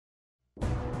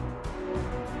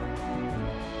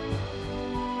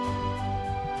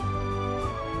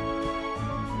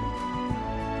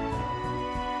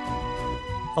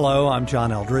Hello, I'm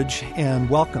John Eldridge, and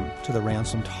welcome to the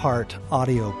Ransomed Heart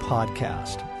audio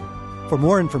podcast. For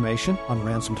more information on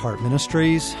Ransomed Heart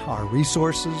Ministries, our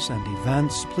resources and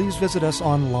events, please visit us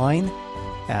online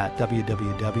at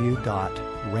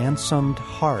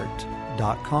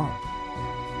www.ransomedheart.com.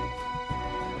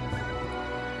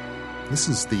 This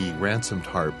is the Ransomed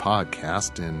Heart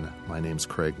podcast, and my name's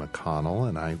Craig McConnell,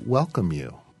 and I welcome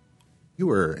you. You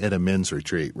were at a men's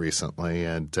retreat recently,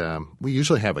 and we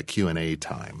usually have a Q&A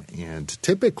time. And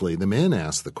typically, the men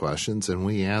ask the questions, and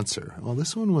we answer. Well,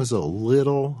 this one was a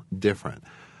little different.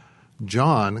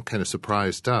 John kind of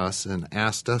surprised us and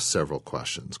asked us several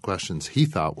questions he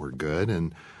thought were good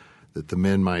and that the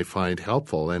men might find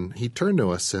helpful. And he turned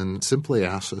to us and simply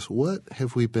asked us, what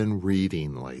have we been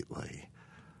reading lately?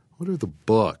 What are the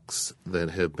books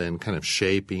that have been kind of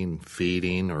shaping,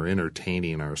 feeding, or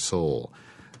entertaining our soul?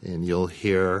 And you'll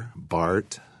hear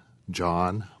Bart,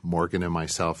 John, Morgan, and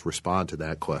myself respond to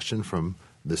that question from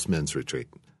this men's retreat.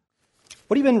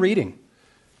 What have you been reading?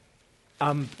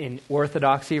 I'm in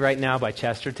Orthodoxy right now by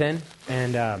Chesterton,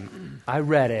 and I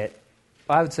read it,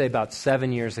 I would say about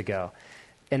 7 years ago.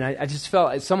 And I just felt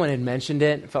like someone had mentioned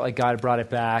it, felt like God brought it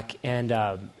back, and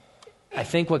I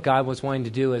think what God was wanting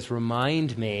to do is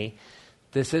remind me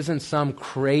this isn't some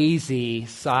crazy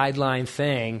sideline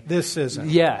thing. This isn't.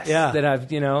 Yes, yeah. that I've,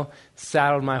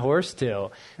 saddled my horse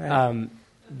to. Right.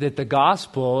 That the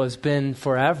gospel has been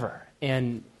forever.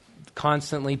 And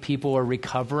constantly people are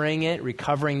recovering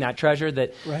that treasure,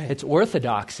 that It's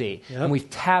orthodoxy. Yep. And we've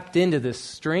tapped into this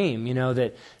stream,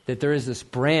 that there is this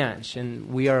branch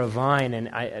and we are a vine. And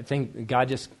I think God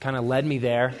just kind of led me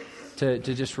there to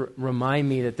just remind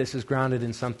me that this is grounded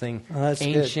in something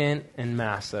ancient and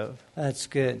massive. That's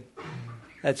good.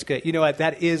 That's good. You know what?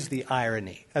 That is the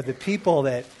irony of the people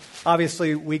that,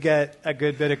 obviously, we get a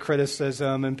good bit of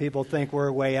criticism and people think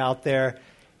we're way out there.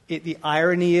 The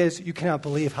irony is you cannot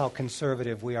believe how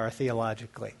conservative we are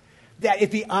theologically.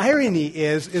 The irony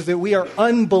is that we are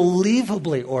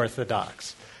unbelievably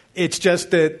orthodox. It's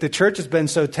just that the church has been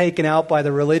so taken out by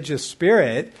the religious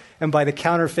spirit and by the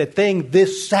counterfeit thing,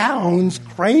 this sounds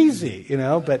crazy,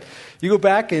 But you go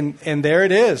back and there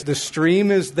it is. The stream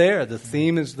is there. The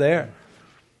theme is there.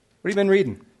 What have you been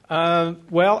reading?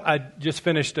 Well, I just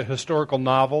finished a historical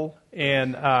novel,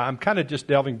 and I'm kind of just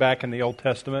delving back in the Old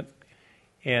Testament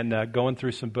and going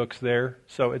through some books there.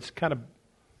 So it's kind of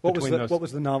What was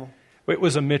the novel? It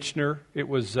was a Michener. It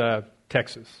was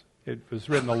Texas. It was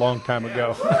written a long time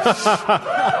ago.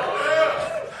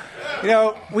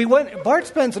 Bart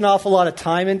spends an awful lot of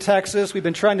time in Texas. We've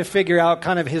been trying to figure out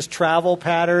kind of his travel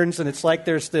patterns, and it's like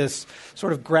there's this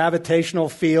sort of gravitational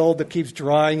field that keeps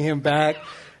drawing him back.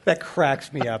 That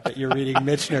cracks me up that you're reading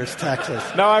Michener's Texas.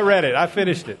 No, I read it. I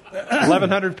finished it.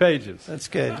 1,100 pages. That's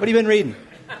good. What have you been reading?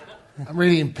 I'm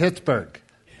reading Pittsburgh.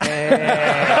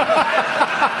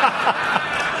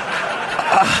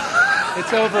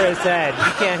 It's over his head.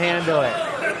 He can't handle it.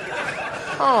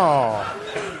 Oh.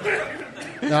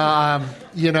 I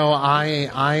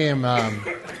am,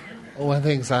 one of the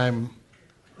things I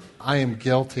am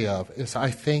guilty of is I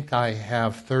think I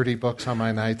have 30 books on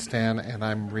my nightstand and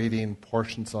I'm reading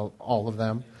portions of all of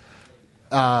them.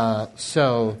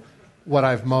 So what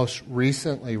I've most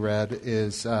recently read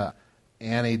is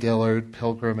Annie Dillard,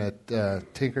 Pilgrim at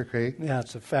Tinker Creek. Yeah,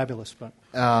 it's a fabulous book.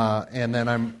 And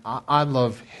then I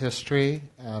love history.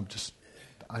 I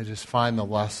just find the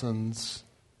lessons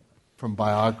from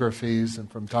biographies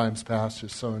and from times past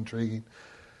just so intriguing.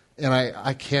 And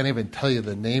I can't even tell you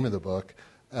the name of the book.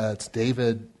 It's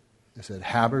David,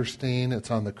 Haberstein? It's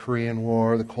on the Korean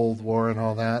War, the Cold War, and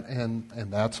all that. And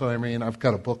that's what I mean. I've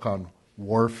got a book on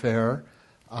warfare.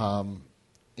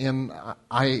 And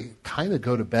I kind of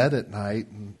go to bed at night,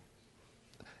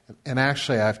 and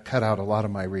actually I've cut out a lot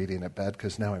of my reading at bed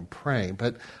because now I'm praying.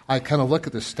 But I kind of look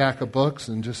at the stack of books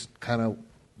and just kind of,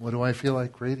 what do I feel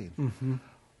like reading? Mm-hmm.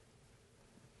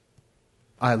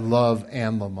 I love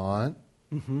Anne Lamott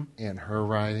and her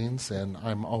writings, and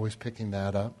I'm always picking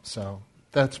that up. So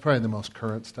that's probably the most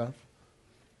current stuff.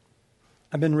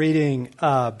 I've been reading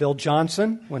Bill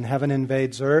Johnson, When Heaven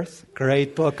Invades Earth.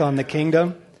 Great book on the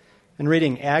kingdom. And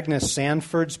reading Agnes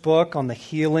Sanford's book on the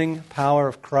healing power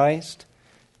of Christ.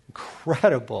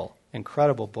 Incredible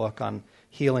book on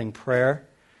healing prayer.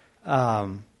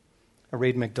 I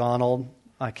read MacDonald.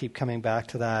 I keep coming back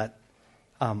to that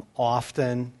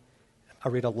often. I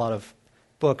read a lot of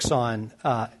books on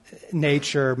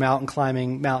nature, mountain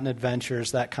climbing, mountain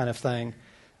adventures, that kind of thing.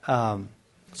 So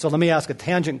let me ask a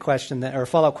tangent question, or a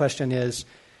follow-up question is,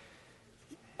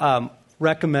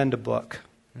 recommend a book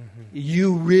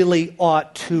you really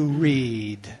ought to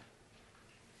read.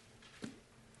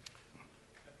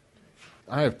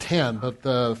 I have 10, but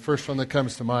the first one that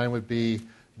comes to mind would be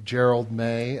Gerald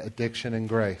May, Addiction and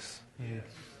Grace.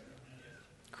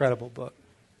 Incredible book.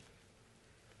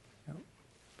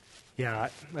 Yeah,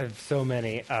 I have so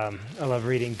many. I love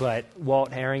reading, but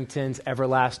Walt Harrington's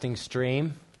Everlasting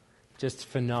Stream, just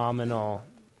phenomenal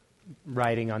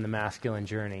writing on the masculine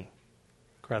journey.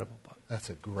 Incredible book. That's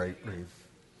a great read.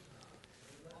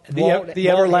 The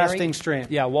Everlasting Stream.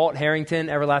 Yeah, Walt Harrington,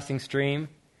 Everlasting Stream.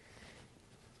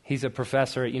 He's a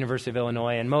professor at University of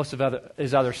Illinois, and most of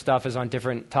his other stuff is on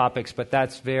different topics, but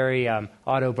that's very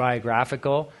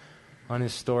autobiographical on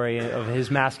his story of his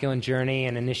masculine journey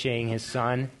and initiating his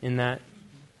son in that.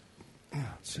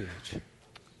 It's huge.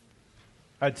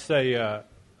 I'd say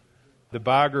the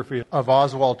biography of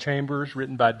Oswald Chambers,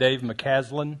 written by Dave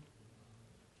McCaslin.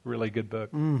 Really good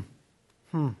book.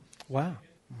 Wow.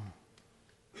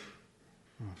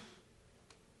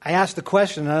 I asked the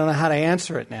question, I don't know how to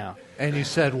answer it now. And you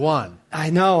said one. I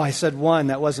know, I said one.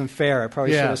 That wasn't fair. I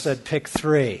probably should have said pick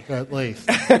three. At least.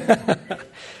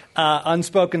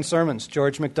 Unspoken Sermons,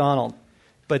 George MacDonald.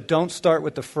 But don't start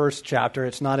with the first chapter.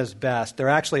 It's not his best. There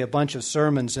are actually a bunch of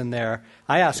sermons in there.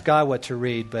 I asked God what to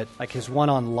read, but like his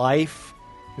one on life,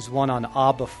 his one on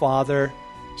Abba Father.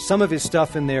 Some of his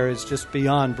stuff in there is just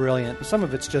beyond brilliant. Some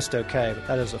of it's just okay, but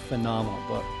that is a phenomenal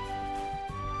book.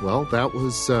 Well, that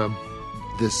was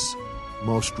this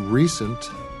most recent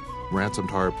Ransomed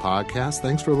Heart podcast.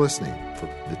 Thanks for listening. For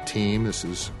the team, this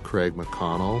is Craig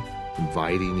McConnell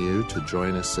inviting you to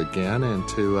join us again and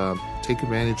to take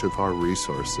advantage of our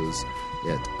resources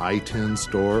at iTunes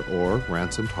Store or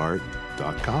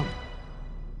ransomedheart.com.